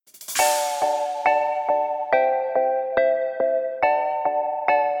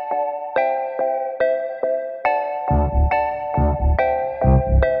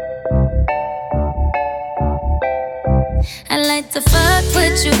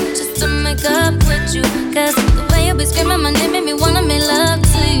you just to make up with you. Cause the way you be screaming my name made me wanna make love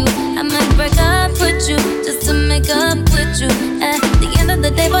to you. I might break up with you just to make up with you. At the end of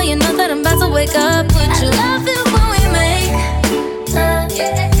the day, boy, you know that I'm about to wake up with you. I love it when we make love.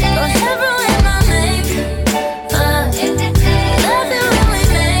 Go ahead, ruin my make love. Love it when we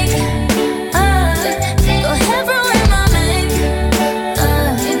make love. Go ahead, ruin my make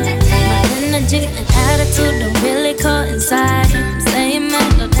love. My energy and attitude don't really coincide. I'm saying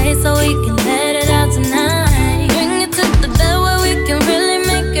mental day so we can let it out tonight. Bring it to the bed where we can really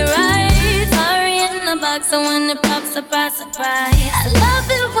make it right. Sorry in the box, so when it pops, surprise, surprise. I love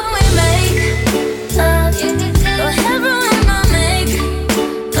it when we make love. Go ahead, ruin my make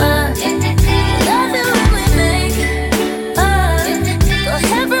love. Love it when we make love. Go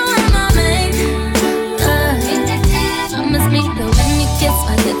ahead, ruin my make love. Promise me that when you kiss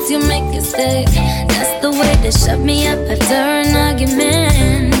my lips, you make it stick. That's the way they shut me up after an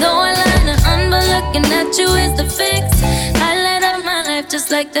argument. Going line to on, but looking at you is the fix. Highlight of my life,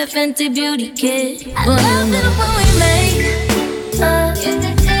 just like that Fenty Beauty kid. I love it when we make love.